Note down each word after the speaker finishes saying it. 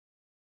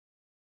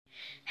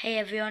Hey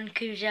everyone,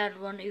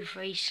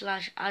 CoomsyAd123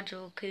 slash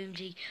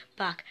AdultCoomsy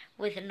back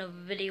with another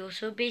video.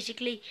 So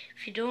basically,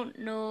 if you don't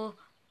know,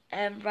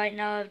 right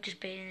now I've just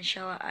been in the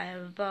shower. I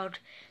am about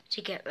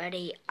to get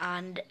ready,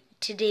 and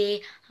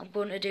today I'm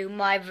going to do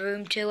my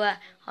room tour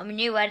on my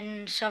new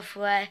editing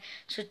software.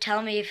 So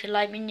tell me if you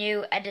like my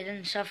new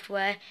editing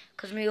software,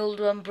 because my old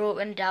one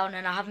broken down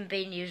and I haven't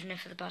been using it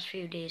for the past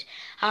few days.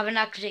 I haven't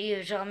actually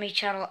used it on my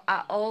channel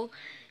at all,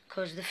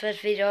 because the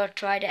first video I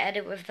tried to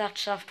edit with that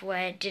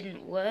software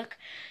didn't work.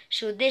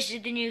 So this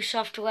is the new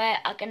software.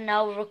 I can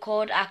now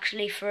record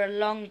actually for a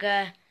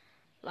longer,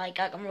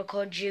 like I can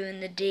record during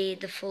the day,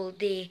 the full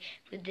day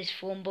with this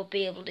phone, but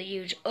be able to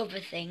use other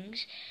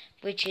things,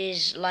 which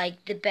is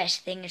like the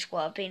best thing. It's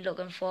what I've been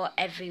looking for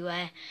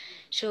everywhere.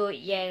 So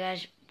yeah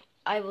guys,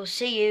 I will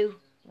see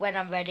you when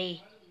I'm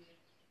ready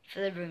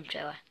for the room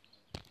tour.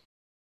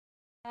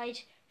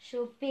 Right,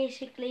 so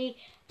basically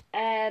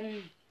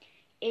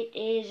it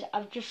is,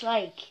 I've just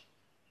like,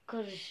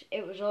 because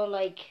it was all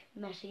like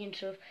messy and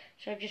stuff,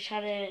 so I've just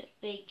had a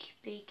big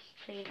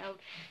clean out.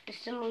 There's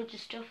still loads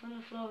of stuff on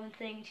the floor and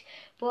things,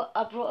 but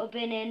I brought a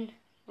bin in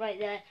right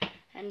there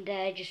and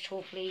just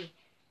hopefully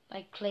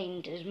like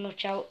cleaned as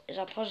much out as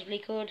I possibly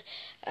could.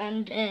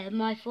 And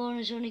my phone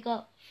has only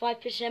got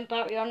 5%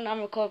 battery on, and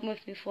I'm recording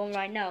with my phone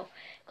right now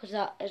because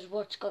that is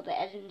what's got the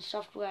editing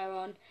software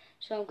on.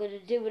 So I'm going to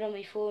do it on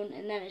my phone,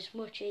 and then it's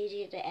much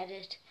easier to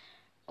edit.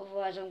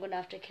 Otherwise I'm going to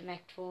have to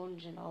connect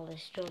phones and all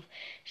this stuff.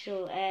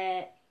 So,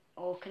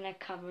 or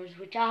connect cameras,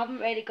 which I haven't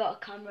really got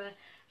a camera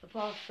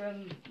apart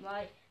from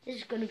my, this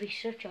is going to be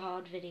such a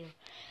hard video,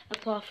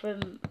 apart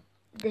from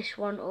this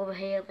one over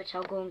here, which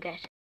I'll go and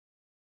get.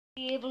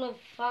 Be able to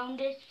have found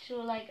it, so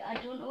like I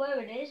don't know where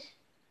it is,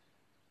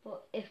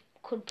 but it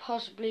could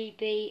possibly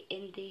be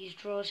in these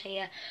drawers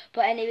here.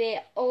 But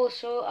anyway,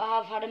 also I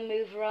have had to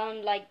move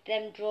around, like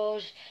them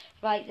drawers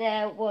right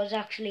there was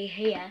actually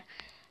here,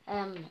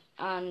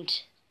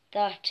 and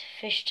that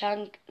fish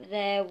tank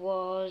there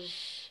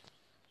was,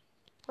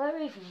 where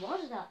even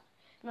was that?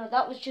 No,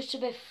 that was just a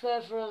bit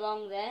further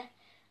along there.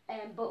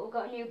 But we've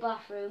got a new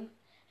bathroom,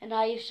 and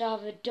I used to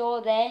have a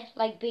door there,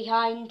 like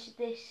behind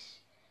this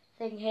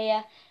thing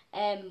here.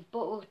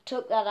 But we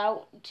took that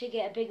out to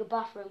get a bigger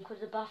bathroom because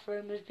the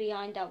bathroom was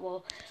behind that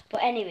wall.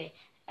 But anyway,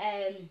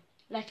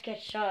 let's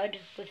get started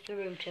with the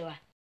room tour.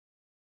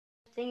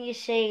 Thing you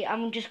see,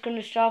 I'm just going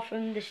to start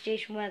from the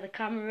station where the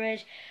camera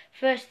is.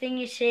 First thing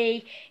you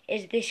see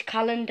is this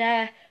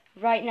calendar.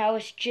 Right now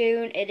it's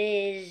June. It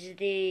is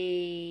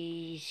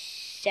the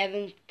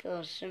 7th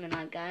or something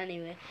like that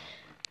anyway.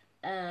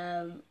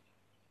 Alright,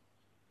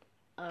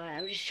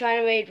 I'm just trying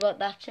to read what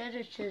that says.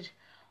 It says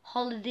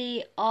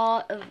Holiday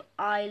Art of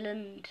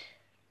Ireland,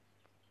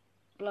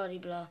 bloody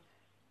blah.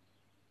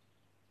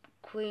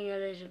 Queen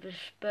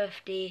Elizabeth's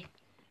birthday.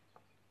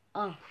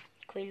 Oh,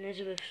 Queen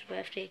Elizabeth's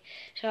birthday.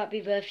 So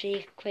happy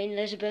birthday, Queen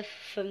Elizabeth,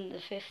 from the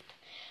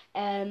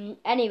 5th.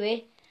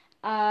 Anyway,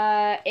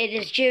 it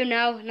is June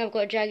now, and I've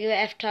got a Jaguar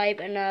F-Type,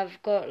 and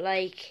I've got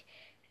like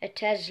a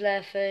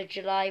Tesla for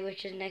July,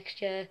 which is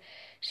next year.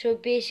 So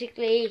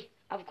basically,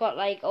 I've got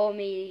like all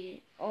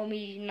me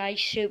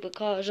nice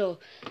supercars. Or,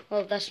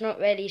 well, that's not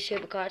really a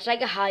supercar. It's like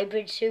a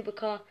hybrid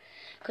supercar.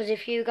 Because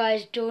if you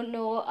guys don't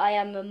know, I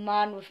am a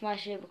man with my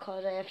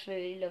supercars. I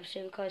absolutely love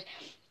supercars.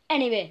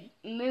 Anyway,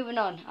 moving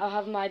on. I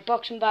have my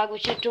boxing bag,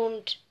 which I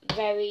don't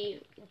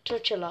very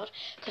touch a lot,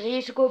 because I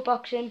used to go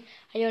boxing.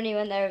 I only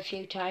went there a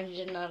few times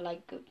and I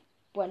like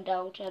went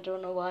out. I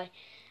don't know why.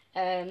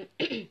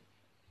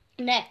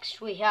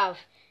 Next we have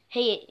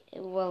here,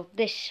 well,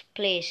 this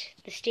place,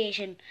 the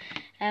station.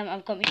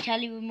 I've got my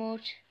telly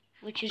remote,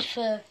 which is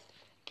for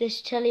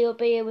this telly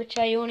up here, which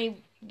I only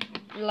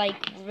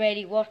like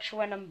really watch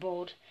when I'm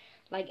bored,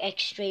 like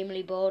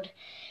extremely bored,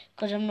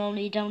 because I'm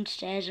normally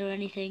downstairs or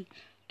anything.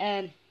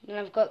 And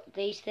I've got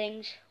these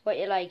things, what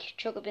you like,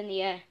 chuck up in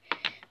the air,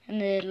 and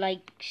they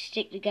like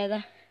stick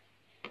together.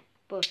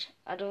 But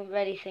I don't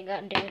really think I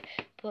can do it.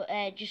 But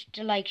just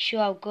to like show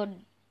how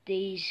good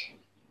these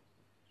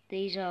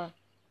are,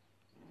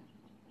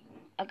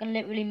 I can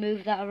literally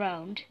move that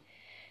around,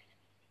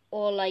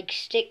 or like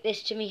stick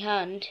this to my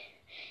hand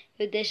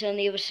with this on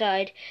the other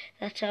side.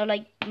 That's how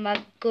like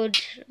good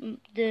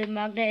the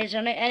magnet is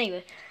on it.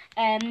 Anyway.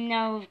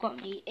 Now I've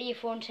got my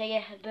earphones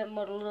here, a bit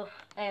muddled up.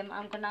 I'm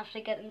going to have to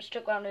get them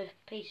stuck around a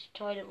piece of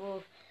toilet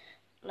roll,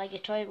 like a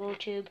toilet roll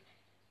tube.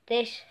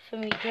 This for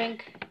me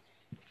drink.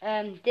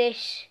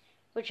 This,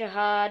 which I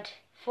had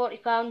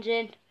 £40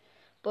 in,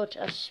 but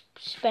I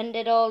spent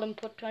it all and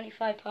put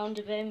 £25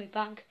 of it in my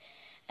bank.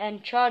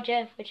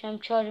 Charger, which I'm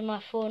charging my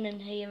phone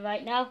in here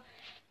right now.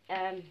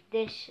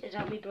 This is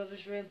at my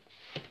brother's room.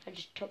 I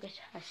just took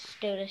it, I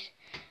stole it.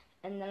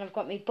 And then I've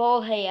got my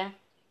ball here.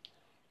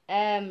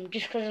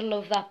 Just because I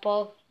love that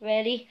ball,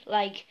 really.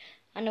 Like,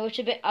 I know it's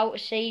a bit out of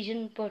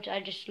season, but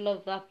I just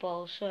love that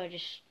ball, so I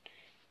just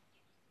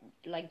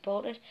like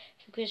bought it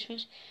for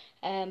Christmas.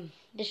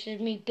 This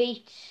is me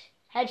Beats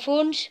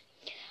headphones.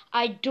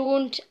 I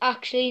don't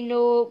actually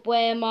know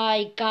where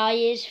my guy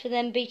is for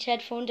them Beats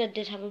headphones. I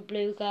did have a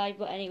blue guy,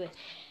 but anyway.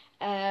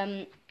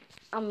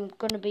 I'm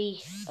going to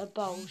be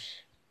about...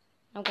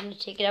 I'm going to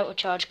take it out of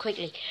charge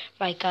quickly.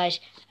 Right, guys.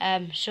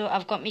 So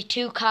I've got me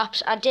 2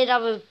 caps. I did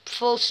have a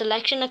full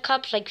selection of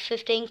caps, like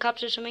 15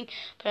 caps or something,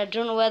 but I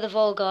don't know where they've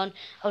all gone.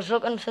 I was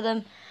looking for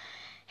them.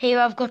 Here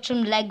I've got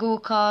some Lego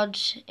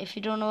cards. If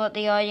you don't know what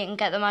they are, you can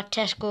get them at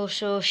Tesco.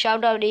 So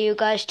shout out to you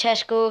guys,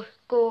 Tesco.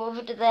 Go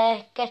over to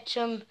there, get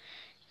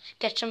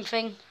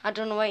something. I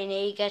don't know what you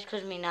need to get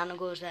because my nana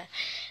goes there.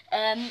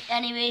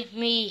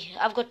 Anyway,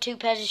 I've got 2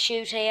 pairs of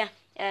shoes here.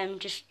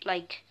 Just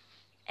like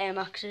Air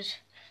Maxes.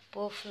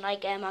 Both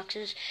Nike Air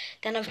Maxes.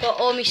 Then I've got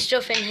all my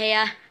stuff in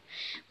here,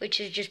 which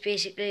is just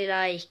basically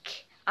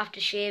like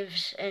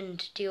aftershaves and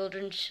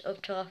deodorants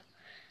up top.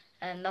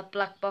 And that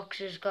black box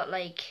has got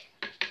like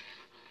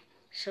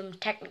some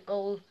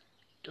technical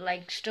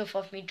like stuff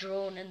off my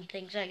drone and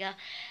things like that.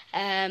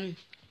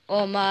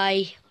 All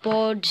my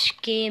boards,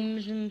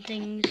 games and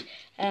things.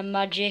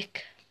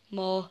 Magic,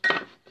 more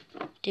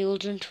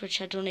deodorant, which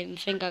I don't even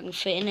think I can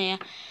fit in here.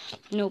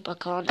 Nope, I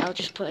can't. I'll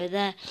just put it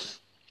there.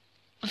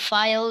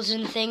 Files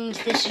and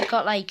things. This has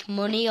got like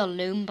money or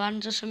loom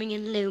bands or something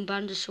in. Loom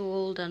bands are so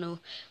old, I know,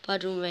 but I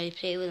don't really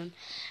play with them.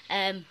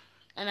 And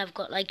I've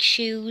got like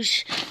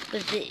shoes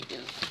with the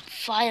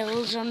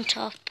files on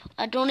top.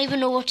 I don't even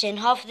know what's in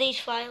half of these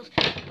files.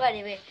 But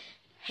anyway,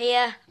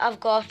 here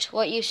I've got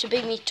what used to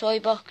be my toy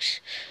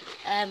box,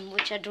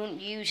 which I don't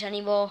use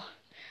anymore.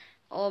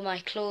 All my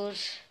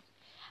clothes.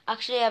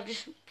 Actually, I've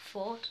just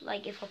thought,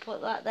 like, if I put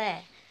that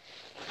there,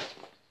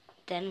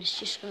 then it's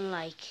just gonna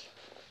like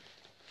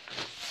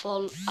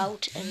fall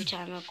out every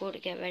time I go to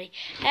get ready.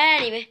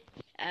 Anyway,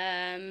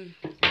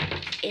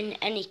 in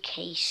any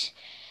case,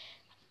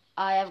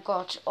 I have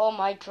got all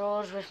my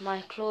drawers with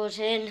my clothes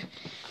in,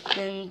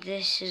 and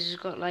this has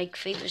got like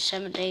FIFA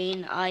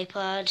 17,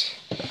 iPad,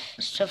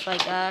 stuff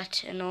like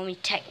that, and all my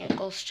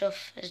technical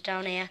stuff is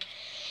down here.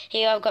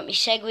 Here I've got my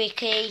Segway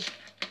key,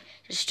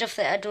 the stuff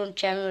that I don't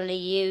generally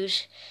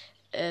use.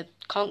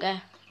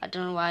 Conker, I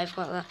don't know why I've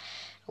got that.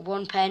 A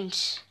 1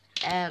 pence,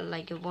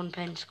 like a 1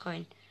 pence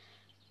coin.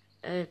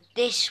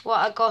 This what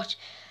I got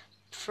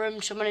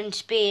from someone in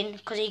Spain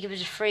because he gave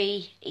us a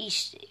free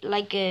Easter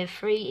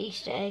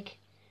egg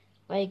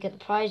where you get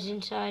the prize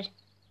inside,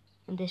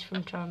 and this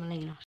from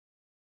Torremolinos.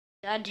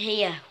 And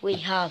here we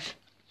have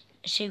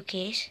a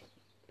suitcase,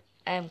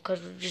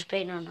 because we've just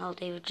been on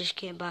holiday, we just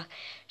came back,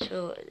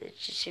 so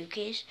it's a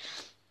suitcase,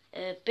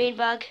 a bean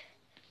bag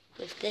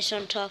with this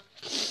on top,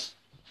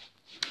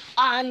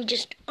 and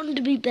just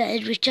under my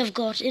bed, which I've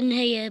got in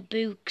here,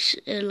 books,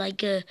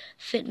 like a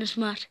fitness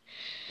mat,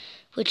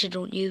 which I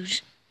don't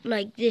use.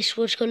 Like this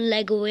one's got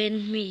Lego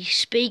in, me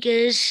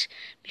speakers,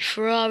 my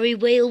Ferrari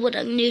wheel, what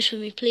I can use for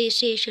my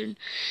PlayStation,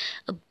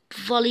 a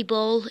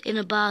volleyball in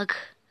a bag,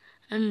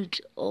 and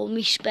all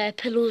my spare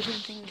pillows and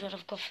things that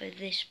I've got for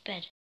this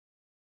bed.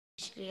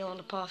 Basically all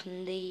apart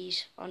from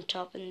these on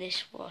top, and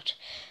this what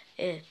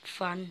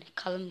fan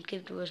Callum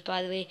gave to us,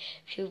 by the way.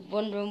 If you're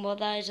wondering what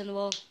that is on the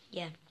wall,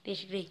 yeah,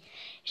 basically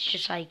it's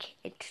just like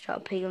it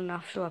started peeling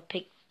off, so I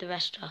picked the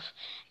rest off.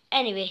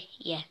 Anyway,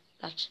 yeah,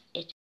 that's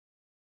it.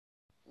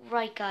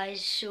 Right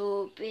guys,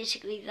 so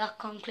basically that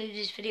concludes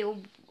this video.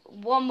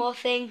 One more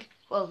thing,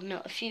 well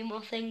not a few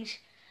more things,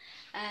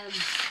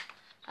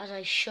 as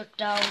I shut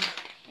down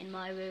in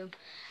my room.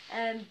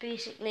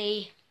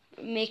 Basically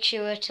make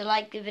sure to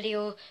like the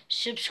video,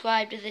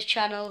 subscribe to the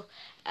channel,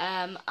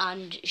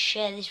 and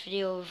share this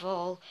video with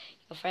all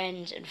your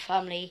friends and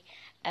family.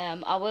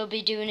 I will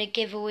be doing a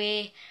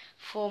giveaway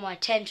for my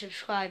 10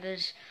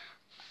 subscribers.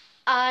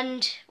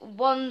 And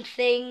one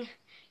thing,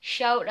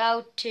 shout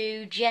out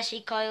to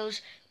Jesse Coyles.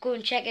 Go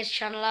and check his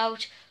channel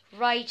out,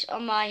 right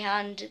on my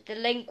hand. The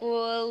link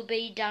will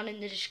be down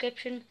in the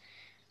description.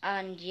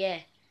 And yeah,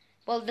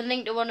 well, the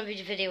link to one of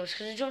his videos,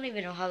 because I don't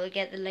even know how to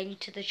get the link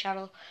to the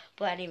channel.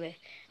 But anyway,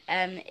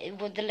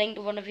 the link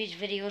to one of his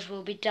videos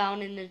will be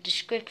down in the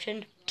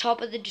description, top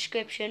of the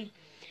description.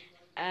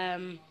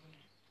 And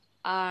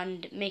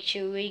make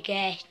sure we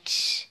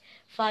get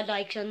 5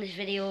 likes on this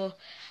video.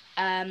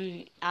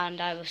 And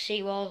I will see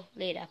you all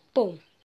later. Boom.